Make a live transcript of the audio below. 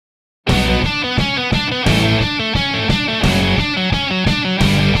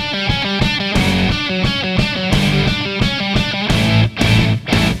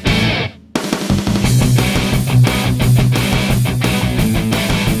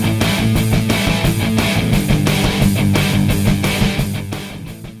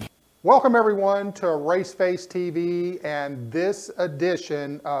Welcome everyone to Race Face TV and this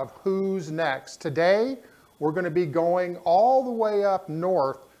edition of Who's Next. Today we're going to be going all the way up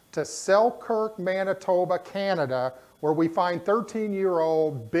north to Selkirk, Manitoba, Canada, where we find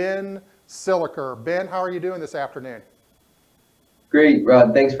 13-year-old Ben Silliker. Ben, how are you doing this afternoon? Great,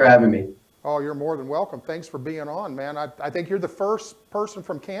 Rod. Thanks for having me. Oh, you're more than welcome. Thanks for being on, man. I think you're the first person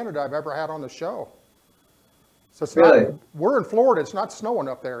from Canada I've ever had on the show. So it's really? We're in Florida. It's not snowing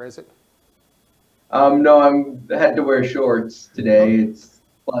up there, is it? No, I had to wear shorts today. It's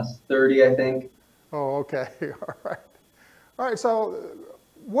plus 30, I think. Oh, okay. All right. All right. So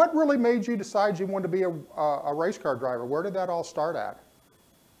what really made you decide you wanted to be a race car driver? Where did that all start at?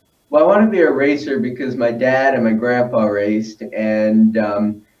 Well, I wanted to be a racer because my dad and my grandpa raced, and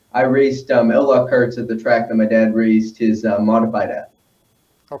I raced outlaw karts at the track that my dad raced his modified at.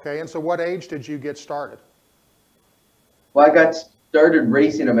 Okay. And so what age did you get started? Well, I got started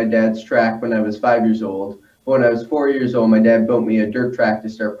racing at my dad's track when I was 5 years old. But when I was 4 years old, my dad built me a dirt track to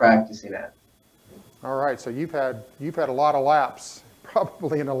start practicing at. All right. So you've had a lot of laps,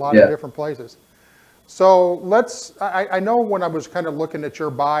 probably in a lot of different places. So I know when I was kind of looking at your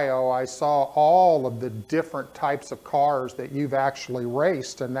bio, I saw all of the different types of cars that you've actually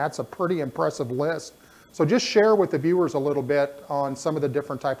raced, and that's a pretty impressive list. So just share with the viewers a little bit on some of the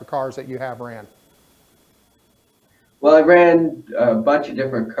different type of cars that you have ran. Well, I ran a bunch of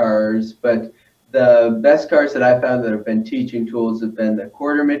different cars, but the best cars that I found that have been teaching tools have been the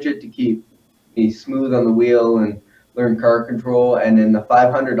quarter midget to keep me smooth on the wheel and learn car control. And then the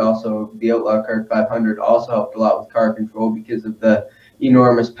 500 also, the Outlaw Kart 500 also helped a lot with car control because of the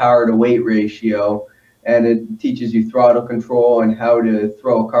enormous power to weight ratio. And it teaches you throttle control and how to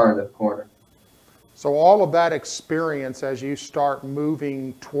throw a car into the corner. So all of that experience as you start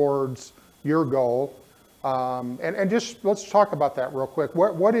moving towards your goal, and just let's talk about that real quick.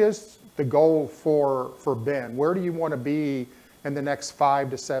 What is the goal for Ben? Where do you want to be in the next 5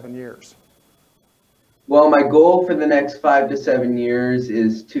 to 7 years? Well, my goal for the next 5 to 7 years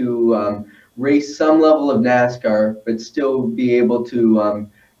is to race some level of NASCAR, but still be able to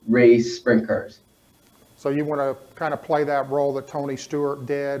race sprint cars. So you want to kind of play that role that Tony Stewart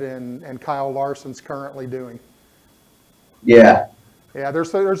did and Kyle Larson's currently doing? Yeah. Yeah,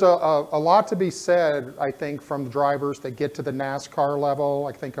 there's a lot to be said, I think, from the drivers that get to the NASCAR level.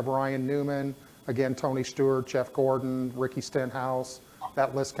 I think of Ryan Newman, again, Tony Stewart, Jeff Gordon, Ricky Stenhouse.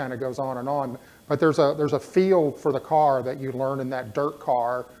 That list kind of goes on and on. But there's a feel for the car that you learn in that dirt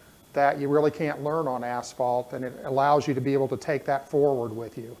car that you really can't learn on asphalt, and it allows you to be able to take that forward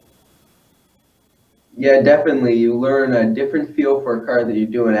with you. Yeah, definitely. You learn a different feel for a car that you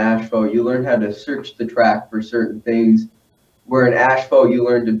do in asphalt. You learn how to search the track for certain things, where in asphalt you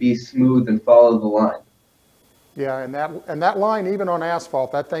learn to be smooth and follow the line. Yeah, and that line, even on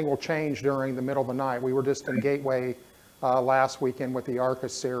asphalt, that thing will change during the middle of the night. We were just in Gateway last weekend with the ARCA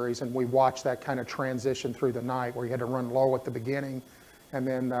series, and we watched that kind of transition through the night where you had to run low at the beginning. And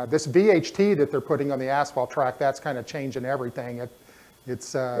then this VHT that they're putting on the asphalt track, that's kind of changing everything.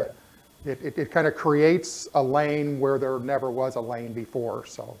 It kind of creates a lane where there never was a lane before,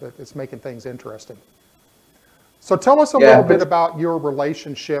 so it's making things interesting. So tell us a little bit about your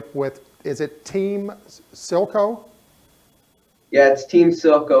relationship with, is it Team Silco? Yeah, it's Team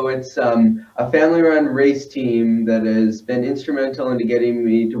Silco. It's a family-run race team that has been instrumental into getting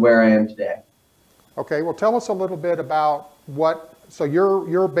me to where I am today. Okay, well, tell us a little bit about so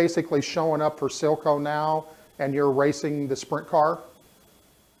you're basically showing up for Silco now, and you're racing the sprint car?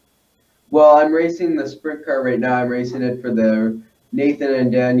 Well, I'm racing the sprint car right now. I'm racing it for the Nathan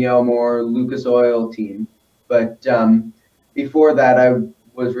and Danielle Moore Lucas Oil team. But before that, I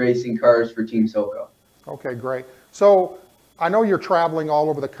was racing cars for Team Silco. Okay, great. So I know you're traveling all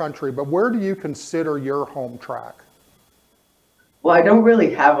over the country, but where do you consider your home track? Well, I don't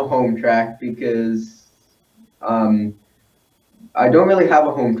really have a home track because I've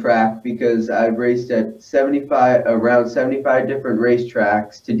raced at around 75 different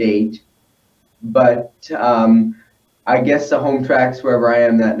racetracks to date. But I guess the home track's wherever I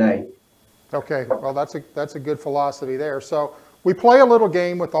am that night. Okay, well, that's a good philosophy there. So we play a little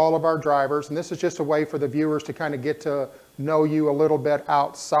game with all of our drivers, and this is just a way for the viewers to kind of get to know you a little bit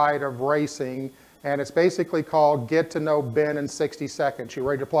outside of racing, and it's basically called Get to Know Ben in 60 Seconds. You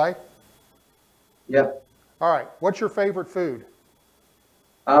ready to play? Yep. All right, what's your favorite food?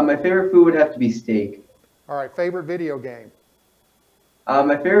 My favorite food would have to be steak. All right, favorite video game?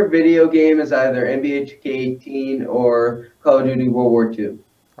 My favorite video game is either NBA 2K18 or Call of Duty World War II.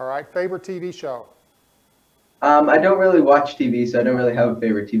 All right, favorite TV show? I don't really watch TV, so I don't really have a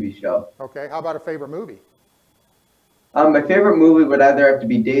favorite TV show. Okay, how about a favorite movie? My favorite movie would either have to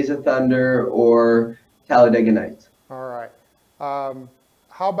be Days of Thunder or Talladega Nights. All right.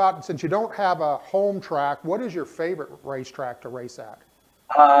 How about, since you don't have a home track, what is your favorite racetrack to race at?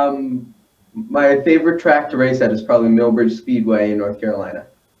 My favorite track to race at is probably Millbridge Speedway in North Carolina.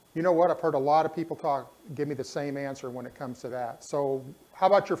 You know what? I've heard a lot of people give me the same answer when it comes to that. So how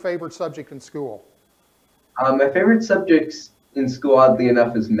about your favorite subject in school? My favorite subjects in school, oddly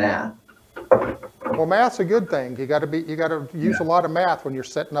enough, is math. Well, math's a good thing. You got to use a lot of math when you're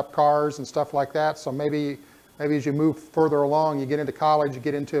setting up cars and stuff like that. So maybe as you move further along, you get into college, you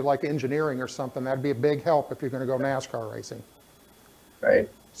get into like engineering or something. That'd be a big help if you're going to go NASCAR racing. Right.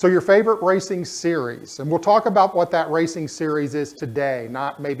 So your favorite racing series, and we'll talk about what that racing series is today,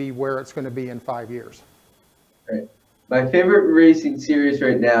 not maybe where it's going to be in 5 years. Right. My favorite racing series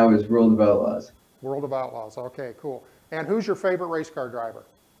right now is World of Outlaws. World of Outlaws. Okay, cool. And who's your favorite race car driver?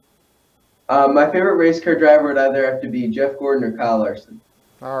 My favorite race car driver would either have to be Jeff Gordon or Kyle Larson.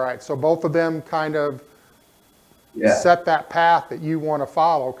 All right, so both of them kind of set that path that you want to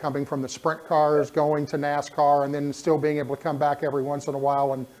follow, coming from the sprint cars, going to NASCAR, and then still being able to come back every once in a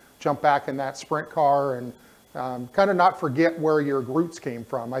while and jump back in that sprint car and kind of not forget where your roots came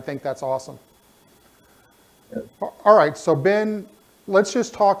from. I think that's awesome. Yep. All right, so Ben, let's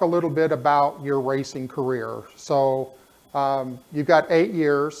just talk a little bit about your racing career. So you've got 8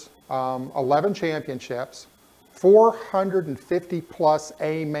 years, 11 championships, 450 plus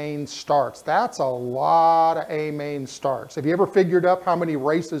A-main starts. That's a lot of A-main starts. Have you ever figured up how many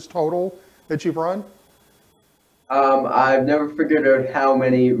races total that you've run? I've never figured out how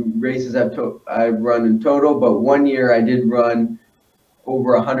many races I've run in total, but 1 year I did run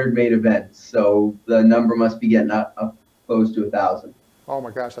over 100 main events, so the number must be getting up close to 1,000. Oh my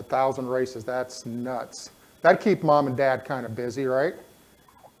gosh, 1,000 races, that's nuts. That'd keep mom and dad kind of busy, right?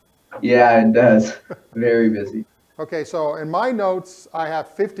 Yeah, it does. Very busy. Okay, so in my notes, I have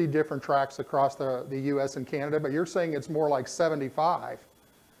 50 different tracks across the US and Canada, but you're saying it's more like 75.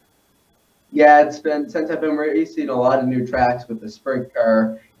 Yeah, it's been, since I've been racing a lot of new tracks with the sprint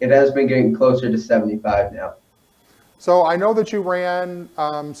car, it has been getting closer to 75 now. So I know that you ran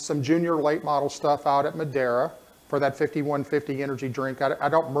some junior late model stuff out at Madera for that 5150 energy drink. I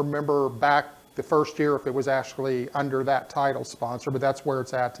don't remember back the first year if it was actually under that title sponsor, but that's where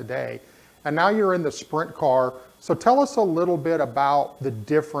it's at today. And now you're in the sprint car. So tell us a little bit about the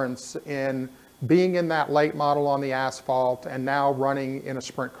difference in being in that late model on the asphalt and now running in a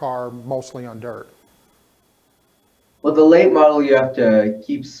sprint car mostly on dirt. Well, the late model you have to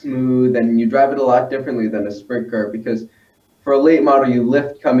keep smooth and you drive it a lot differently than a sprint car, because for a late model you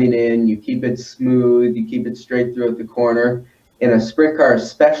lift coming in, you keep it smooth, you keep it straight throughout the corner. In a sprint car,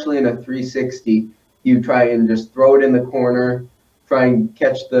 especially in a 360, you try and just throw it in the corner, try and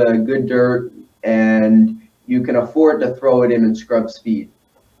catch the good dirt, and you can afford to throw it in and scrub speed.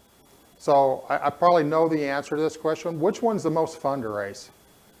 So I probably know the answer to this question. Which one's the most fun to race?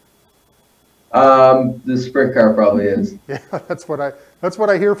 The sprint car probably is. Yeah, that's what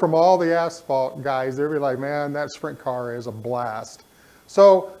I hear from all the asphalt guys. They're like, man, that sprint car is a blast.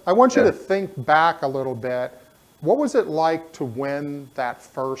 So I want you to think back a little bit. What was it like to win that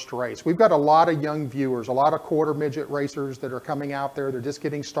first race? We've got a lot of young viewers, a lot of quarter midget racers that are coming out there. They're just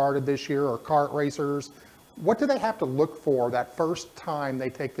getting started this year, or kart racers. What do they have to look for that first time they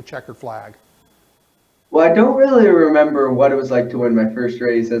take the checkered flag? Well, I don't really remember what it was like to win my first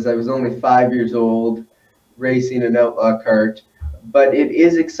race, as I was only 5 years old racing an outlaw kart. But it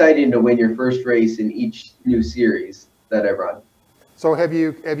is exciting to win your first race in each new series that I run. So have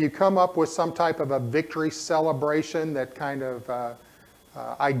you come up with some type of a victory celebration that kind of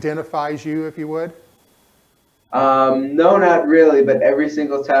identifies you, if you would? No, not really. But every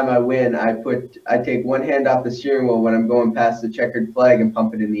single time I win, I take one hand off the steering wheel when I'm going past the checkered flag and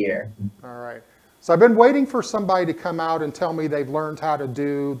pump it in the air. All right. So I've been waiting for somebody to come out and tell me they've learned how to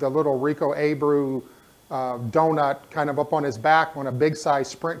do the little Rico Abreu donut kind of up on his back on a big size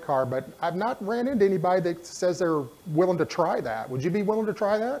sprint car, but I've not ran into anybody that says they're willing to try that. Would you be willing to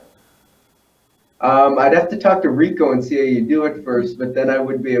try that? I'd have to talk to Rico and see how you do it first, but then I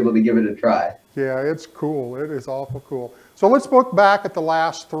would be able to give it a try. Yeah, it's cool. It is awful cool. So let's look back at the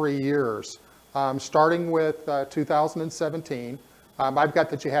last 3 years, starting with 2017. I've got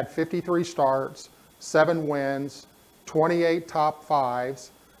that you had 53 starts, 7 wins, 28 top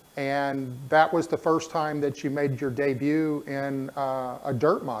fives, and that was the first time that you made your debut in a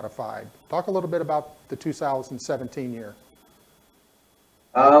dirt modified. Talk a little bit about the 2017 year.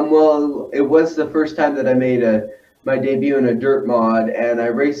 Well, it was the first time that I made my debut in a dirt mod, and I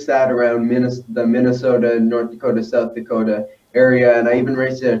raced that around the Minnesota, North Dakota, South Dakota area, and I even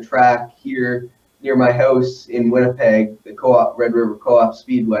raced at a track here near my house in Winnipeg, the Co-op Red River Co-op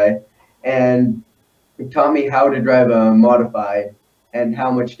Speedway, and it taught me how to drive a modified and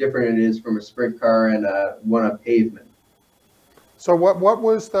how much different it is from a sprint car and one on pavement. So what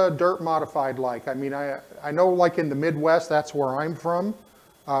was the dirt modified like? I mean, I know like in the Midwest, that's where I'm from.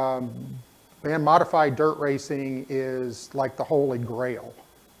 Man, modified dirt racing is like the holy grail.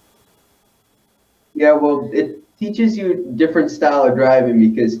 Yeah, well, it teaches you different style of driving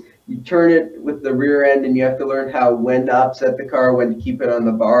because you turn it with the rear end and you have to learn when to upset the car, when to keep it on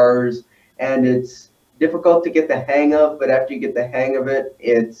the bars. And it's difficult to get the hang of, but after you get the hang of it,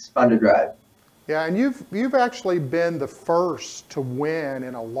 it's fun to drive. Yeah, and you've actually been the first to win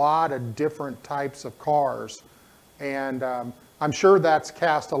in a lot of different types of cars. And I'm sure that's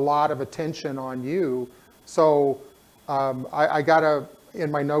cast a lot of attention on you. So I got in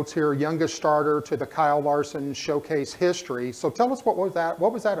my notes here, youngest starter to the Kyle Larson Showcase history. So tell us what was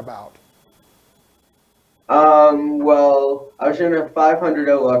that about? Well, I was in a 500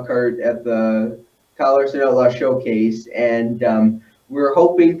 Outlaw kart at the Kyle Larson Outlaw Showcase, and we were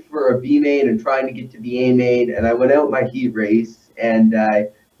hoping for a B main and trying to get to the A main, and I went out my heat race, and I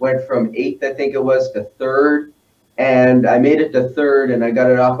went from 8th, I think it was, to 3rd, and I made it to 3rd, and I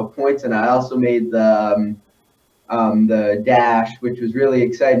got it off of points, and I also made the dash, which was really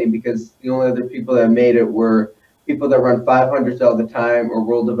exciting because the only other people that made it were people that run 500s all the time, or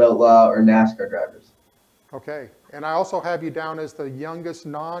World of Outlaw, or NASCAR drivers. Okay, and I also have you down as the youngest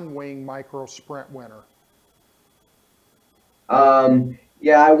non-wing micro sprint winner.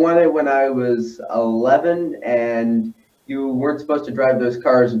 Yeah, I won it when I was 11, and you weren't supposed to drive those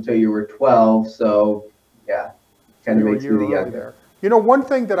cars until you were 12, so yeah, kind of makes me the youngest. There. You know, one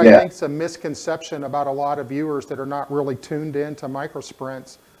thing that I think is a misconception about a lot of viewers that are not really tuned into micro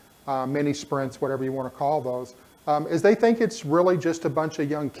sprints, mini sprints, whatever you want to call those, is they think it's really just a bunch of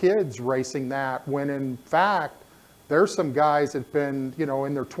young kids racing that, when in fact, there's some guys that've been, you know,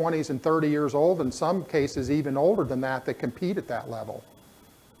 in their 20s and 30 years old, in some cases even older than that compete at that level.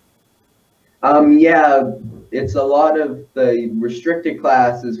 Yeah, it's a lot of the restricted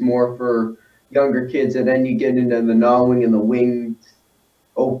class is more for younger kids, and then you get into the non-wing and the wing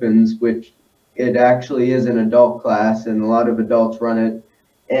opens, which it actually is an adult class, and a lot of adults run it,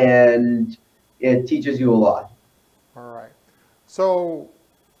 and it teaches you a lot. All right. So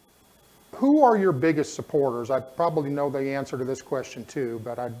who are your biggest supporters? I probably know the answer to this question too,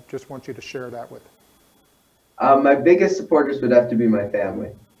 but I just want you to share that with. My biggest supporters would have to be my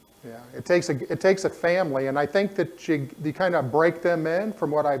family. Yeah, it takes a family, and I think that you kind of break them in from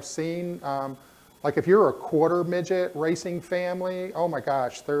what I've seen. Like if you're a quarter midget racing family, oh my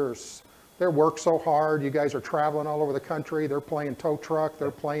gosh, they work so hard. You guys are traveling all over the country. They're playing tow truck.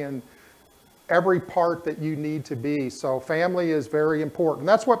 They're playing every part that you need to be. So family is very important.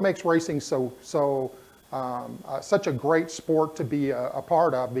 That's what makes racing such a great sport to be a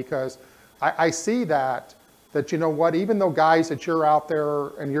part of, because I see that you know what, even though guys that you're out there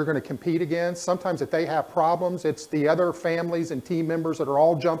and you're going to compete against, sometimes if they have problems, it's the other families and team members that are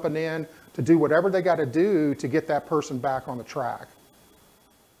all jumping in to do whatever they got to do to get that person back on the track.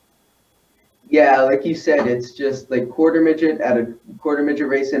 Yeah, like you said, it's just like quarter midget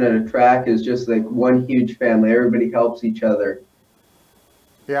racing at a track is just like one huge family. Everybody helps each other.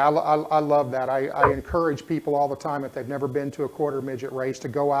 Yeah, I love that. I encourage people all the time, if they've never been to a quarter midget race, to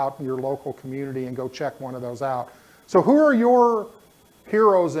go out in your local community and go check one of those out. So who are your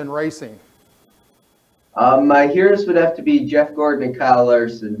heroes in racing? My heroes would have to be Jeff Gordon and Kyle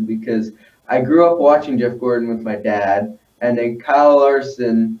Larson, because I grew up watching Jeff Gordon with my dad, and then Kyle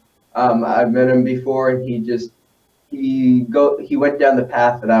Larson, I've met him before, and he went down the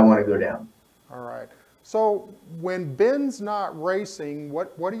path that I want to go down. All right. So when Ben's not racing,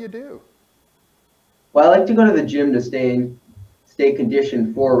 what do you do? Well, I like to go to the gym to stay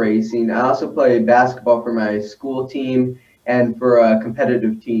conditioned for racing. I also play basketball for my school team and for a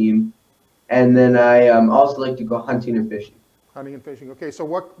competitive team. And then I also like to go hunting and fishing. Hunting and fishing. Okay, so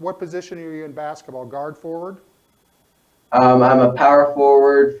what position are you in basketball? Guard, forward? I'm a power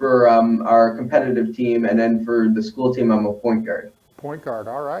forward for our competitive team, and then for the school team, I'm a point guard. Point guard,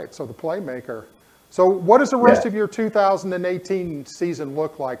 all right. So the playmaker. So what does the rest of your 2018 season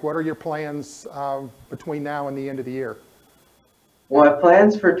look like? What are your plans between now and the end of the year? Well, my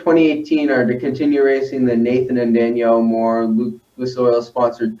plans for 2018 are to continue racing the Nathan and Danielle Moore Lucas Oil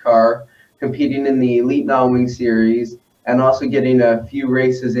sponsored car, competing in the Elite Non-Wing Series, and also getting a few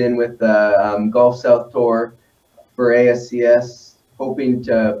races in with the Gulf South Tour for ASCS, hoping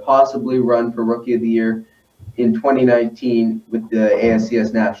to possibly run for Rookie of the Year in 2019 with the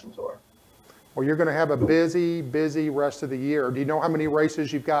ASCS National Tour. Well, you're going to have a busy, busy rest of the year. Do you know how many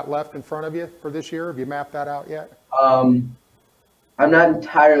races you've got left in front of you for this year? Have you mapped that out yet? I'm not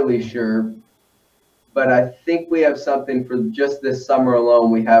entirely sure, but I think we have something for just this summer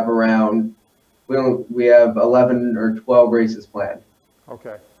alone. We have around, we have 11 or 12 races planned.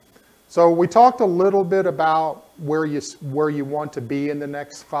 Okay. So we talked a little bit about where you want to be in the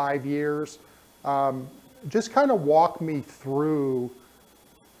next 5 years. Just kind of walk me through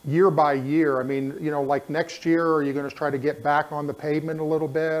year by year. I mean, you know, like next year, are you going to try to get back on the pavement a little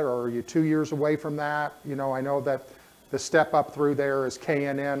bit, or are you 2 years away from that? You know, I know that the step up through there is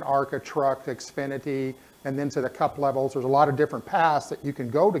K&N, ARCA Truck, Xfinity, and then to the Cup levels. There's a lot of different paths that you can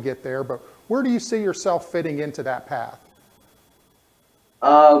go to get there, but where do you see yourself fitting into that path?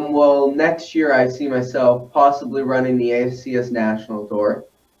 Well, next year I see myself possibly running the AFCS National Tour,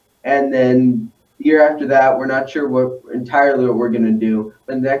 and then the year after that, we're not sure what we're going to do.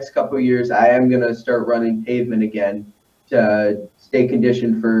 But in the next couple of years, I am going to start running pavement again to stay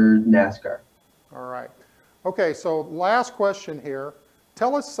conditioned for NASCAR. All right. Okay, so last question here.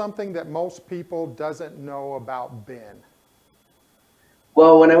 Tell us something that most people doesn't know about Ben.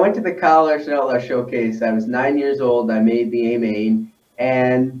 Well, when I went to the College and Outlaw Showcase, I was 9 years old. I made the A-Main,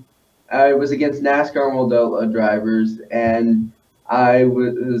 and I was against NASCAR and World Outlaw drivers, and I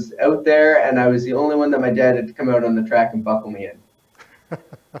was out there, and I was the only one that my dad had to come out on the track and buckle me in.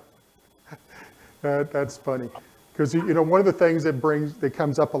 That's funny, because you know, one of the things that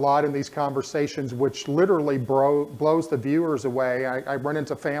comes up a lot in these conversations, which literally blows the viewers away. I run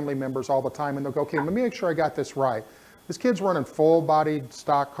into family members all the time, and they'll go, "Okay, let me make sure I got this right. This kid's running full-bodied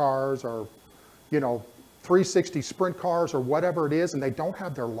stock cars, or you know, 360 sprint cars, or whatever it is, and they don't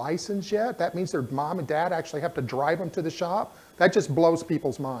have their license yet. That means their mom and dad actually have to drive them to the shop." That just blows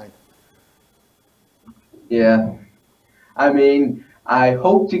people's mind. Yeah. I mean, I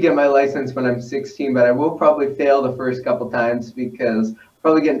hope to get my license when I'm 16, but I will probably fail the first couple times because I'll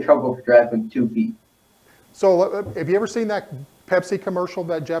probably get in trouble for driving with 2 feet. So have you ever seen that Pepsi commercial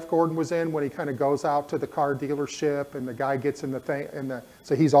that Jeff Gordon was in, when he kind of goes out to the car dealership and the guy gets in the thing,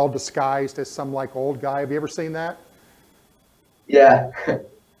 so he's all disguised as some like old guy? Have you ever seen that? Yeah.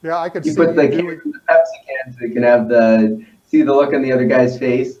 Yeah, I could you see put the doing... in the Pepsi can so you can see the look on the other guy's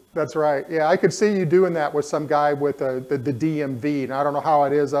face. That's right. Yeah, I could see you doing that with some guy with the DMV. And I don't know how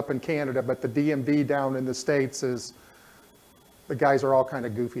it is up in Canada, but the DMV down in the States is, the guys are all kind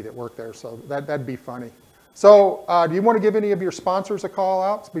of goofy that work there. So that'd be funny. So do you want to give any of your sponsors a call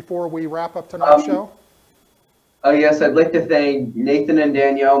out before we wrap up tonight's show? Oh, yes. I'd like to thank Nathan and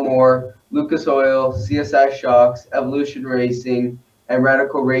Danielle Moore, Lucas Oil, CSI Shocks, Evolution Racing, and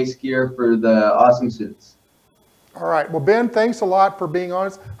Radical Race Gear for the awesome suits. All right. Well, Ben, thanks a lot for being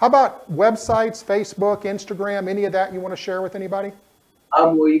on. How about websites, Facebook, Instagram, any of that you want to share with anybody?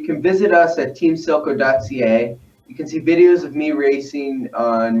 Well, you can visit us at teamsilko.ca. You can see videos of me racing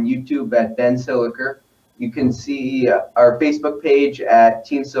on YouTube at Ben Silliker. You can see our Facebook page at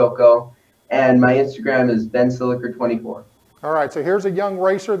Team Silko, and my Instagram is Ben Silliker24. All right, so here's a young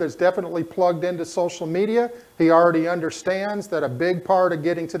racer that's definitely plugged into social media. He already understands that a big part of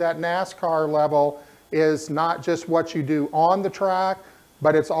getting to that NASCAR level is not just what you do on the track,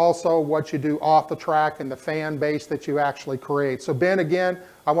 but it's also what you do off the track and the fan base that you actually create. So Ben, again,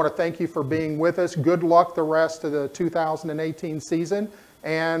 I want to thank you for being with us. Good luck the rest of the 2018 season.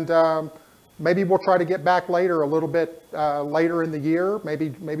 And maybe we'll try to get back later, a little bit later in the year,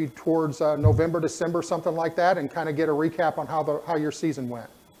 maybe towards November, December, something like that, and kind of get a recap on how your season went.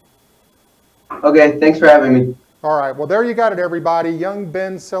 Okay, thanks for having me. All right, well, there you got it, everybody. Young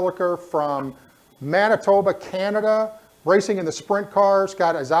Ben Silliker from Manitoba, Canada, racing in the sprint cars,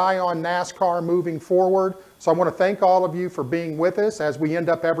 got his eye on NASCAR moving forward. So I want to thank all of you for being with us. As we end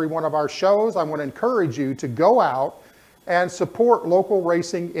up every one of our shows, I want to encourage you to go out and support local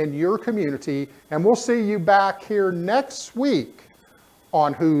racing in your community. And we'll see you back here next week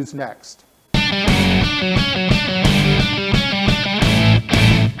on Who's Next.